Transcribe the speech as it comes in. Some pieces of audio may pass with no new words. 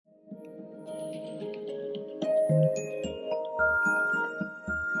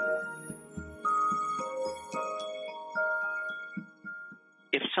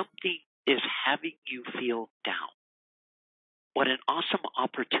If something is having you feel down, what an awesome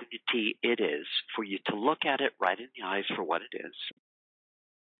opportunity it is for you to look at it right in the eyes for what it is.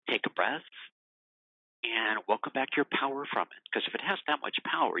 Take a breath and welcome back your power from it. Because if it has that much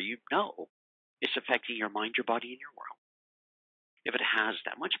power, you know it's affecting your mind, your body, and your world. If it has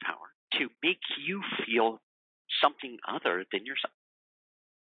that much power to make you feel something other than yourself,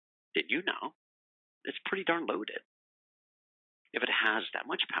 then you know it's pretty darn loaded. If it has that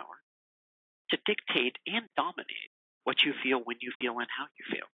much power to dictate and dominate what you feel, when you feel, and how you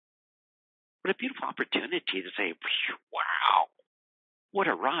feel. What a beautiful opportunity to say, wow, what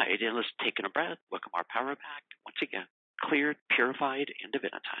a ride. And let's take a breath, welcome our power back, once again, cleared, purified, and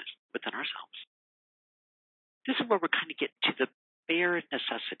divinitized within ourselves. This is where we're kind of getting to the bare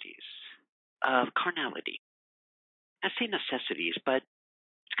necessities of carnality. I say necessities, but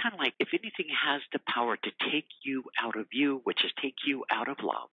it's kind of like if anything has the power to take you out of you, which is take you out of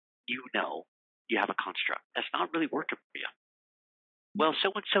love, you know you have a construct that's not really working for you. Well,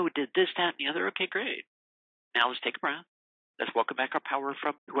 so-and-so did this, that, and the other. Okay, great. Now let's take a breath. Let's welcome back our power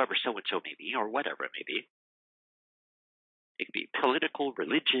from whoever so-and-so may be or whatever it may be. It could be political,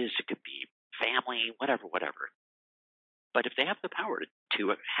 religious, it could be family, whatever. But if they have the power to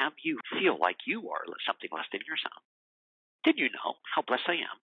have you feel like you are something less than yourself, then you know how blessed I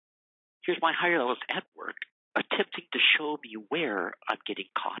am. Here's my higher levels at work, attempting to show me where I'm getting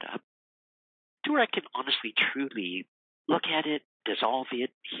caught up, to where I can honestly, truly look at it, dissolve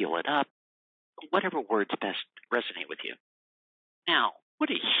it, heal it up, whatever words best resonate with you. Now, what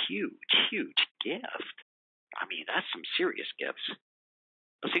a huge gift. I mean, that's some serious gifts.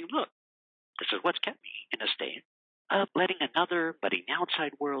 I was thinking, look, this is what's kept me in a state of letting another, letting the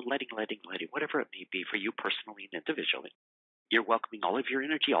outside world, letting, whatever it may be for you personally and individually. You're welcoming all of your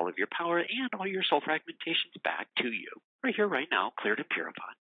energy, all of your power, and all your soul fragmentations back to you, right here, right now, cleared and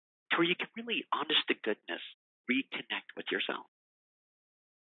purified, to where you can really, honest to goodness, reconnect with yourself.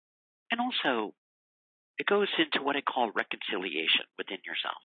 And also, it goes into what I call reconciliation within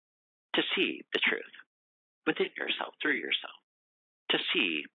yourself, to see the truth within yourself, through yourself, to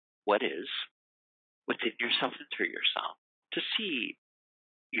see what is within yourself and through yourself, to see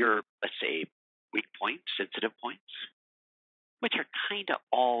your, let's say, weak points, sensitive points, which are kind of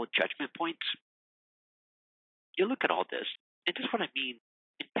all judgment points. You look at all this, and this is what I mean,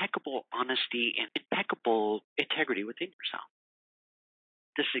 impeccable honesty and impeccable integrity within yourself.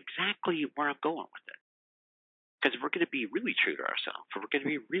 This is exactly where I'm going with it. Because if we're going to be really true to ourselves, if we're going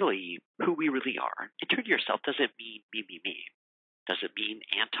to be really who we really are, and true to yourself doesn't mean me. Doesn't mean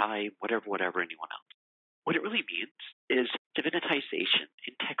anti whatever anyone else. What it really means is divinitization,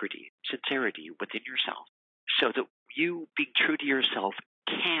 integrity, sincerity within yourself, so that you being true to yourself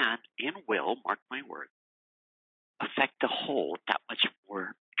can and will, mark my word, affect the whole that much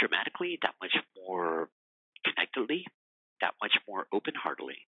more dramatically, that much more connectedly, that much more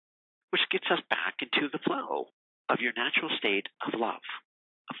open-heartedly, which gets us back into the flow of your natural state of love,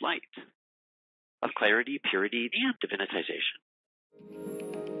 of light, of clarity, purity, and divinitization.